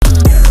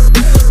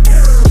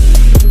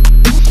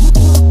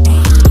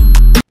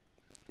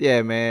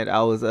Yeah, man.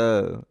 I was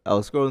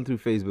scrolling through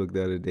Facebook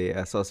the other day.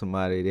 I saw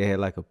somebody. They had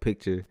like a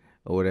picture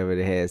or whatever.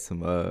 They had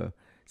some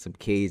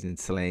Cajun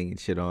slang and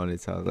shit on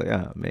it. So I was like,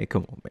 oh man,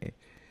 come on, man.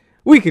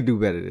 We could do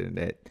better than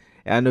that.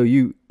 And I know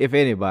you. If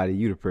anybody,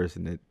 you the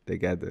person that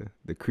got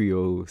the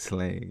Creole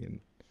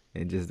slang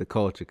and just the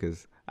culture.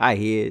 Cause I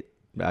hear it,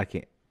 but I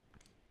can't.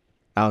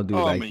 I don't do it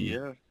Oh, I like mean,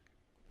 you. yeah.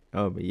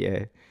 Oh, but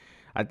yeah.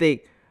 I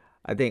think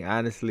I think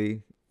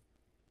honestly,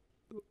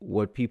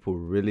 what people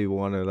really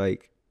wanna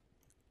like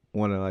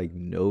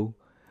know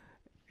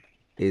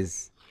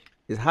is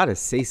is how to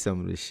say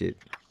some of this shit.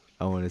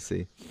 I want to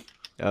say.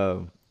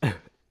 Um,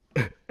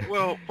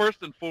 Well,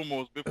 first and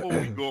foremost, before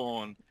we go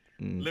on,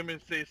 mm, let me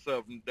say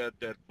something that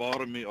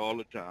bother me all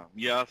the time.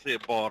 Yeah, I say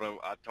bother.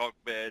 I talk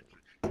bad.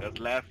 That's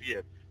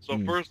Lafayette. So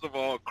mm. first of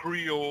all,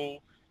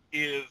 Creole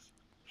is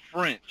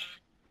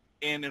French,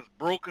 and it's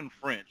broken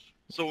French.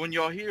 So when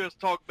y'all hear us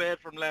talk bad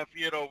from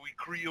Lafayette or we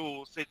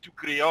Creole, say tu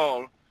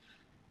Creole,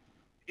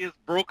 it's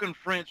broken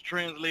French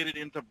translated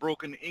into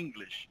broken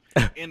English.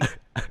 And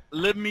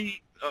let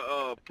me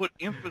put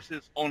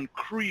emphasis on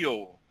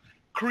Creole.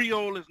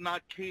 Creole is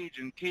not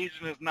Cajun.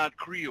 Cajun is not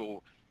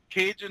Creole.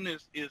 Cajun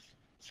is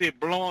c'est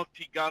blanc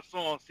ti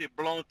garçon, c'est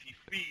blanc ti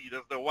fille.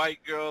 That's the white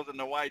girls and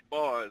the white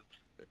boys.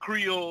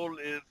 Creole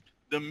is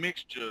the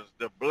mixtures,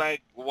 the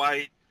black,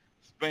 white,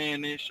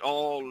 Spanish,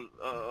 all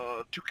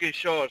tuque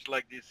shorts,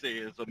 like they say.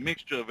 It's a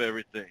mixture of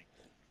everything.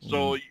 Mm.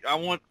 So I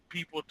want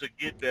people to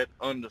get that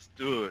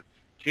understood.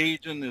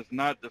 Cajun is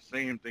not the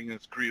same thing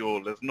as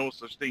Creole. There's no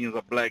such thing as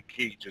a black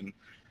Cajun.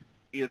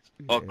 It's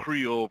a Yeah.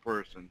 Creole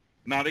person.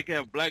 Now they can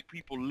have black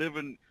people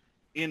living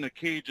in a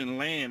Cajun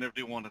land if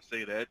they want to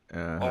say that,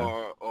 Uh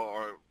huh.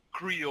 or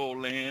Creole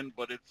land,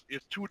 but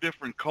it's two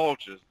different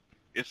cultures.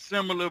 It's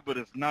similar, but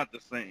it's not the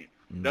same.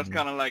 That's Mm-hmm.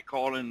 kind of like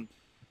calling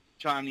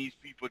Chinese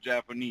people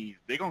Japanese.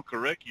 They're gonna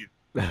correct you.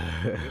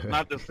 It's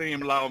not the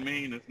same lao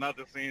mein. It's not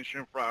the same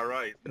shrimp fried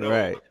rice. No.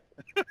 Right.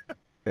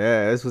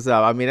 Yeah, that's what's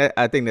up. I mean,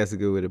 I think that's a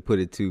good way to put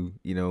it too.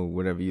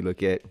 Whenever you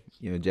look at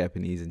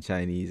Japanese and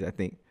Chinese, I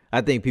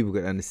think people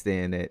could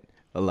understand that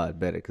a lot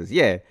better. Cause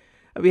yeah,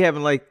 I be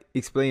having like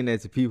explain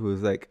that to people.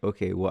 It's like,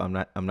 okay, well,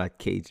 I'm not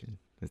Cajun.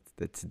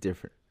 That's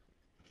different.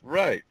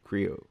 Right.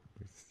 Creole.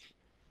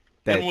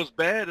 And That what's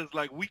bad is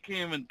like we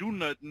can't even do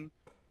nothing.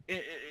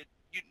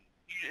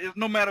 It's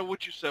no matter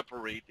what you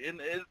separate,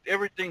 and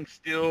everything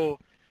still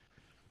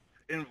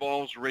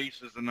involves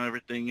races and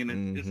everything.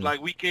 And it's Mm-hmm.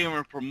 like we can't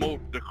even promote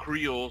the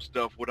Creole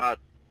stuff without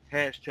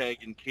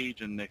hashtagging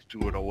Cajun next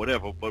to it or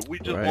whatever. But we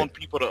just Right. want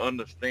people to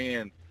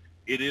understand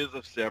it is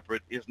a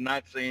separate. It's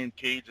not saying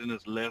Cajun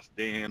is less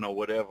than or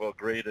whatever,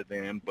 greater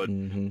than. But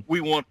Mm-hmm.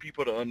 we want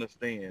people to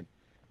understand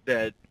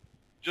that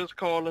just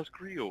call us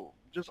Creole.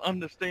 Just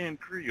understand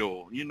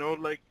Creole.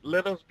 Like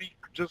let us be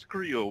just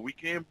Creole. We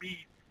can't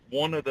be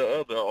one or the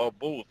other or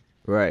both.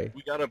 Right.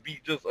 We gotta be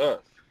just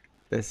us.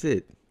 That's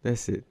it.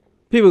 That's it.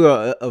 People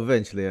gonna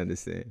eventually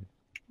understand.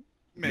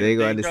 They Man, gonna they ain't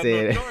got no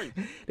understand.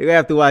 choice. They gonna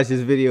have to watch this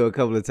video a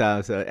couple of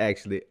times to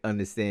actually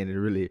understand and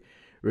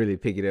really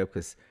pick it up.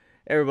 Cause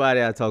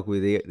everybody I talk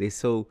with, they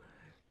so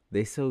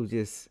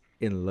just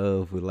in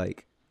love with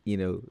like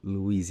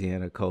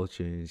Louisiana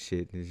culture and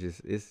shit.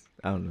 It's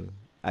I don't know.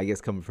 I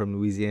guess coming from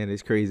Louisiana,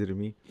 it's crazy to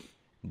me.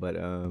 But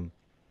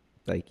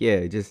like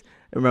yeah, just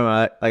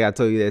remember like I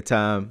told you that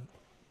time,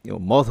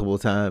 multiple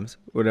times.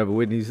 Whatever.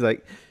 Whitney's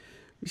like,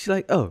 she's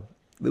like, oh,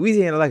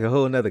 Louisiana like a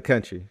whole nother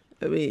country.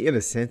 I mean, in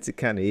a sense, it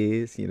kind of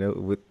is.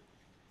 With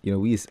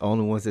we the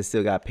only ones that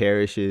still got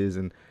parishes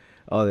and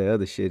all that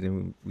other shit,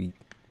 and we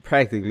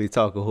practically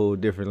talk a whole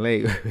different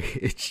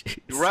language.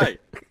 So, Right,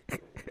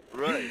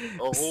 right.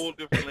 A whole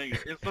different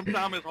language. And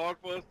sometimes it's hard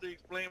for us to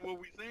explain what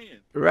we're saying.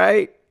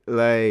 right?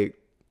 Like,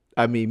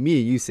 I mean, me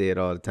and you say it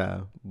all the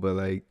time, but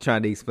like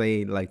trying to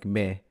explain like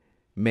meh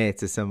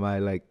to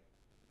somebody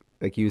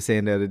like you were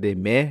saying the other day,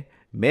 meh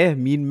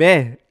mean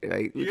meh.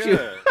 Like, what you?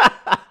 Yeah.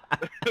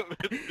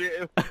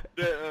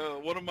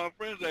 One of my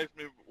friends asked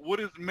me, "What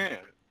is man?"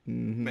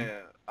 Mm-hmm.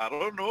 Man, I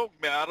don't know.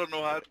 Man, I don't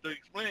know how to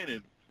explain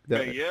it.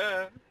 Man, That,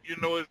 yeah,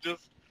 it's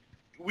just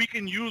we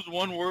can use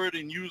one word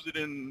and use it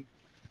in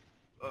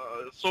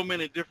so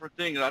many different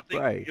things. I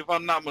think, right. if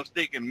I'm not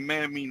mistaken,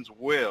 man means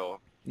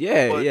well,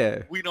 Yeah, but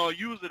yeah. we don't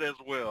use it as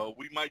well.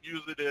 We might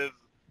use it as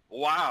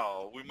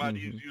wow. We might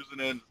Mm-hmm. use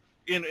it as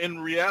in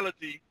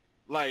reality,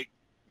 like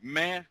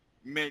man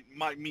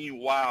might mean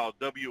wow,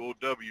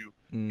 W-O-W.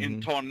 In Mm-hmm.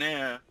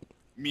 tonnerre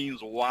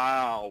means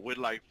wow with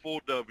like four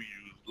W's,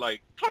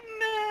 like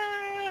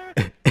tonnerre.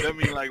 That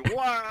means like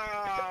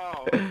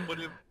wow. But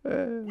if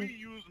we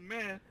use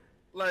man,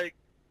 like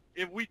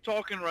if we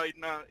talking right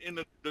now and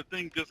the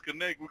thing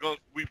disconnect,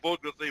 we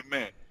both gonna say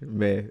man.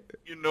 Man.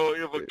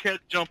 If a cat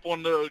jump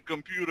on the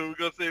computer, we're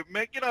gonna say,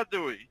 "Man, get out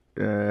the way."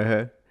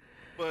 Uh-huh.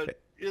 But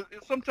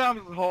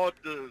sometimes it's hard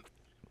to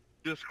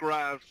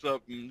describe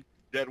something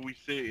that we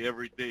say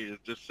every day.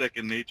 It's just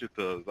second nature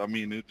to us. I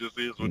mean, it just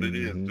is what it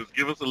is. Mm-hmm. Just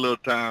give us a little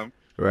time.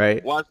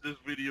 Right. Watch this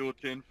video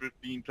 10,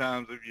 15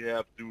 times if you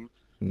have to.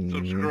 Mm-hmm.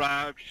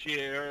 Subscribe,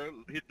 share,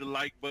 hit the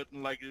like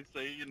button, like they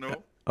say.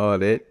 All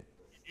that.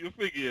 You'll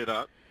figure it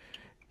out.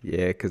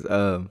 Yeah, cause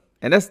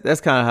and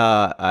that's kind of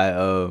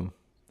how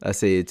I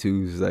say it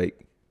too. Is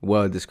like,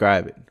 well,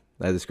 describe it.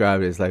 I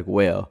describe it as like,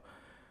 well,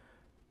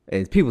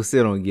 and people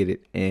still don't get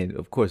it, and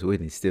of course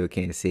Whitney still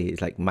can't say it.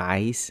 It's like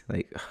mice.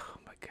 Like, oh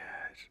my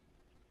gosh,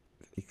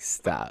 like,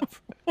 stop,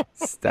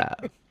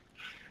 stop.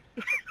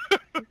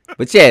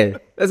 But yeah,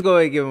 let's go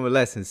ahead and give him a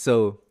lesson.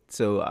 So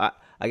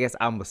I guess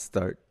I'm gonna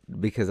start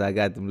because I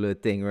got them little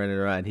thing running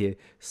around here.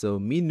 So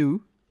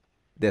Minu,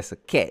 that's a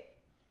cat.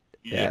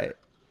 Yeah. Right,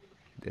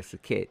 that's a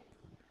cat.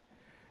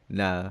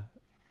 Now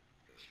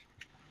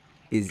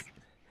is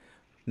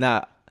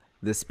now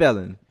the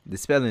spelling. The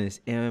spelling is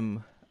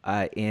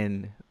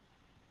Min.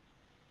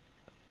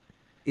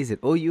 Is it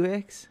Aux or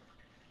Ux?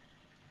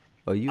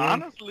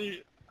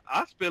 Honestly,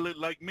 I spell it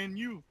like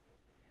menu.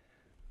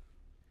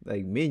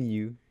 Like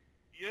menu.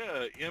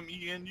 Yeah,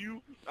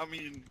 menu. I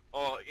mean,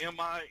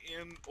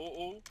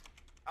 Minoo.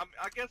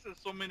 I guess there's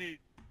so many.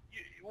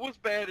 What's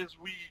bad is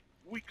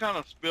we kind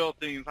of spell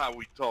things how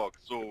we talk,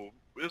 so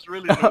there's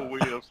really no way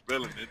of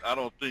spelling it. I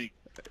don't think.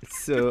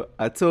 So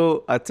I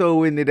told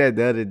Whitney that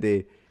the other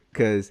day,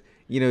 cause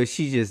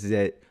she just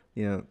that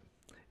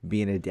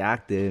being a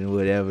doctor and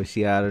whatever.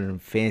 She out of them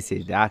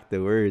fancy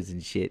doctor words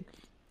and shit.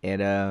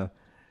 And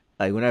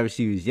like whenever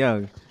she was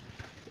young,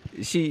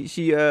 she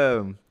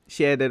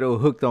had that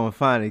old hooked on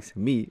phonics.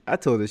 Me, I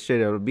told her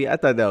straight out of me. I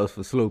thought that was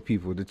for slow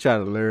people to try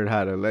to learn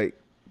how to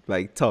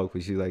like talk,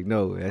 but she's like,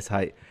 no,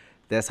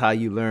 that's how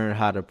you learn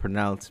how to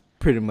pronounce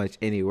pretty much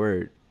any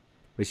word.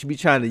 But she be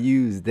trying to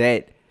use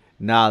that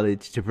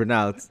knowledge to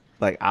pronounce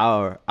like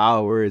our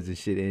words and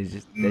shit, and it's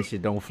just that N-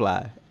 shit don't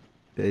fly.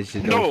 That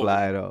shit don't no,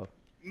 fly at all.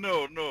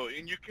 no,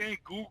 and you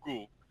can't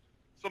Google.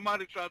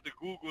 Somebody tried to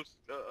Google.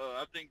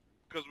 I think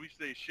because we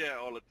say share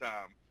all the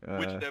time,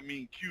 which Uh, that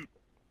means cute,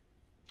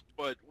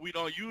 but we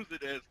don't use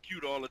it as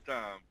cute all the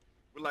time.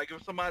 But like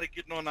if somebody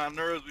getting on our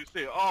nerves, we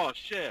say, "Oh,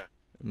 share."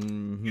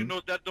 mm-hmm.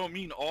 That don't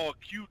mean all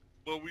cute,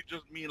 but we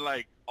just mean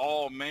like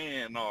all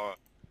man or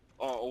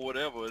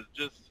whatever. It's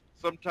just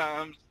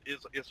sometimes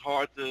it's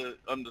hard to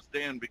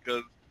understand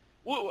because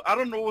well, I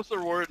don't know what's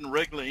the word in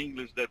regular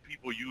English that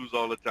people use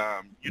all the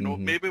time.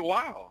 Mm-hmm. Maybe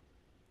wow.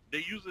 They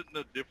use it in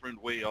a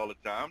different way all the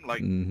time.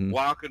 Like Mm-hmm.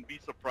 wow can be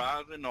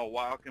surprising or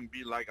wow can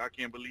be like I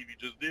can't believe you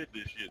just did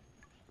this shit.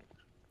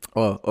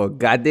 Or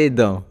God they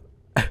don't.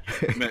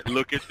 Man,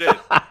 look at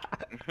that.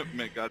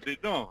 Man, God, they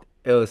don't.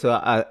 Oh, so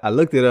I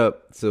looked it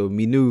up. So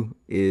Minu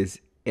is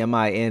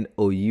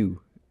Minou.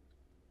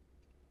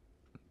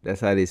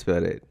 That's how they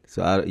spell it.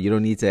 So you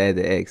don't need to add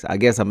the X. I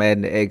guess I'm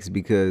adding the X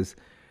because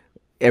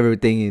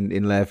everything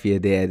in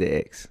Lafayette they add the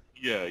X.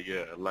 Yeah,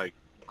 yeah. Like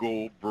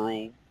go,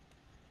 bro,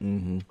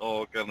 Mm-hmm.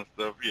 all kind of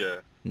stuff. Yeah.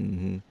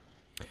 Mm-hmm.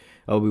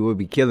 Oh, but what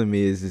be killing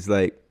me is it's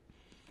like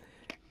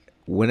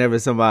whenever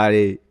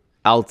somebody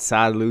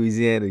outside of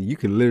Louisiana, you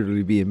can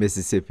literally be in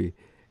Mississippi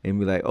and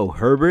be like, oh,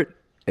 Herbert,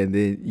 and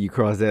then you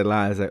cross that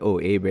line, it's like, oh,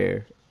 A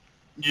Bear.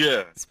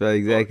 Yeah. Spell Or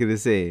exactly the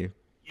same.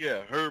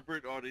 yeah,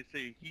 Herbert or they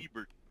say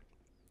Hebert.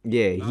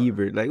 Yeah, Uh,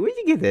 Hebert. Like, where'd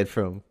you get that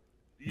from?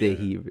 The yeah,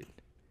 Hebert.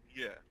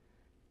 yeah.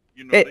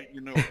 Eh.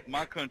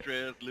 My country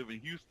ass live in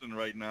Houston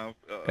right now.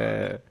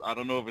 Uh, I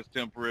don't know if it's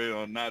temporary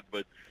or not,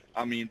 but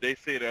I mean they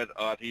say that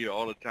out here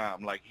all the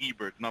time, like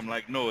Hebert, and I'm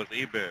like, no, it's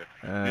Hebert.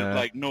 It's uh,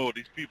 like, no,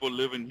 these people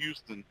live in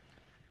Houston.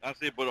 I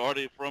say, but are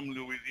they from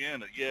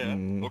Louisiana? Yeah.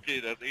 mm,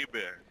 Okay, that's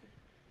Hebert.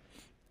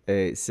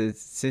 hey,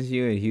 since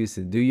you're in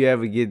Houston, do you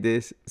ever get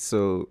this?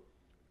 So,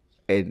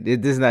 and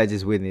this is not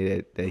just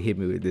Whitney that hit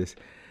me with this.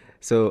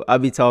 So I'll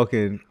be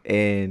talking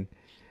and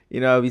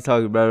I'll be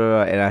talking blah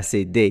blah blah, and I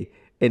say they,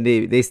 and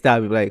they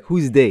stop me like,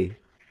 who's they?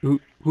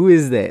 Who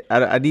is that?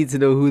 I need to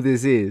know who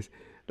this is.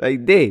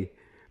 Like they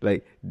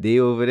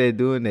over there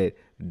doing that.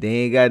 They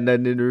ain't got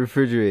nothing in the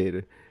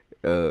refrigerator.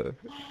 Uh,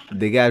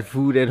 they got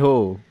food at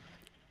home.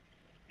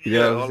 You know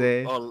Yeah, what I'm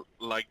saying? or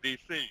like they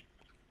say,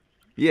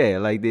 Yeah,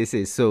 like they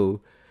say. So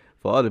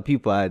for all the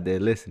people out there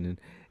listening,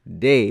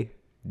 they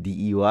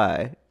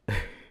DEY.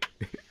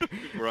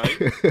 right,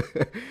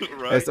 That's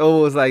right.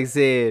 almost like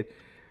saying.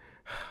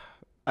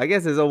 I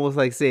guess it's almost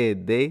like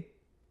saying they.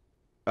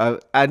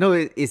 I know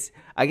it's.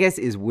 I guess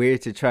it's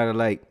weird to try to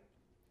like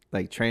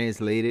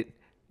translate it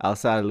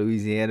outside of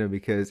Louisiana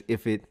because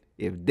if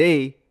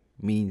they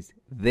means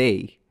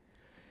they,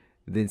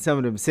 then some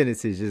of them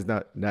sentences just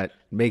not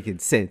making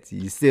sense.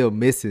 You're still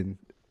missing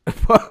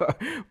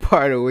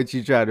part of what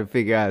you try to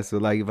figure out. So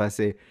like if I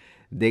say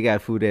they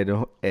got food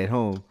at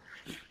home,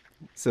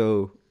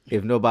 so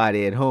if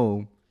nobody at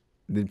home,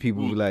 then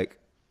people be Who's like,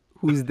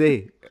 who's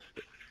they?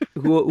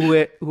 Who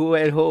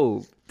at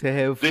home to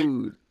have they?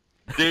 food?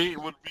 They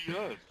would be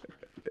us.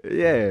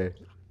 Yeah,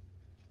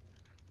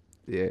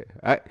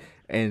 yeah.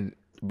 And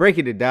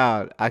breaking it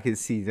down, I can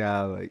see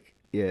now like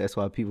yeah, that's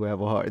why people have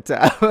a hard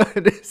time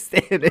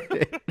understanding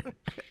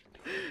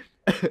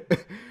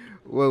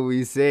what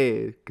we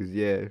said. Cause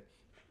yeah,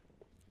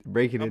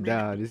 breaking I it mean,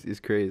 down is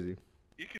crazy.